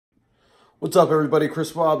What's up, everybody?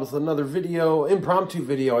 Chris Wadd with another video, impromptu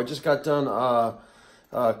video. I just got done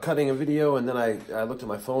cutting a video, and then I looked at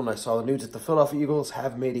my phone and I saw the news that the Philadelphia Eagles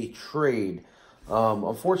have made a trade.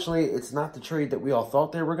 Unfortunately, it's not the trade that we all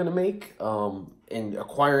thought they were going to make in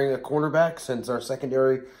acquiring a cornerback, since our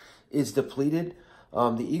secondary is depleted.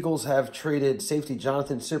 The Eagles have traded safety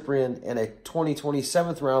Johnathan Cyprien and a 2020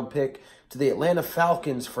 7th round pick to the Atlanta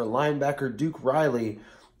Falcons for linebacker Duke Riley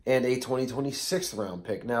and a 2026 round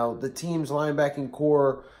pick. Now, the team's linebacking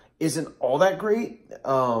core isn't all that great.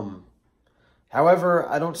 However,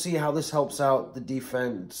 I don't see how this helps out the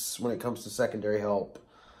defense when it comes to secondary help.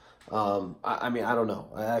 I mean, I don't know.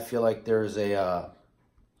 I feel like there's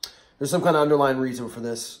some kind of underlying reason for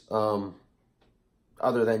this,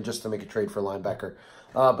 other than just to make a trade for a linebacker.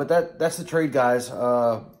 But that's the trade, guys.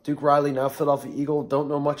 Duke Riley, now Philadelphia Eagle. Don't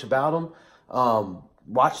know much about him.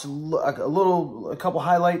 Watched a couple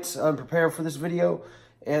highlights prepare for this video,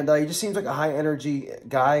 and he just seems like a high energy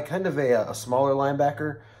guy, kind of a smaller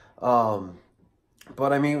linebacker.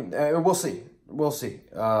 But I mean, we'll see.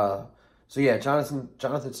 So yeah, Johnathan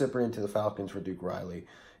Cyprien to the Falcons for Duke Riley,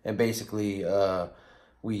 and basically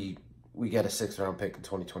we get a 6th round pick in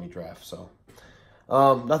 2020 draft. So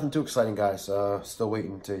nothing too exciting, guys. Still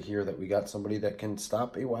waiting to hear that we got somebody that can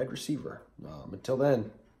stop a wide receiver. Until then,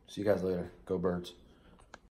 see you guys later. Go Birds.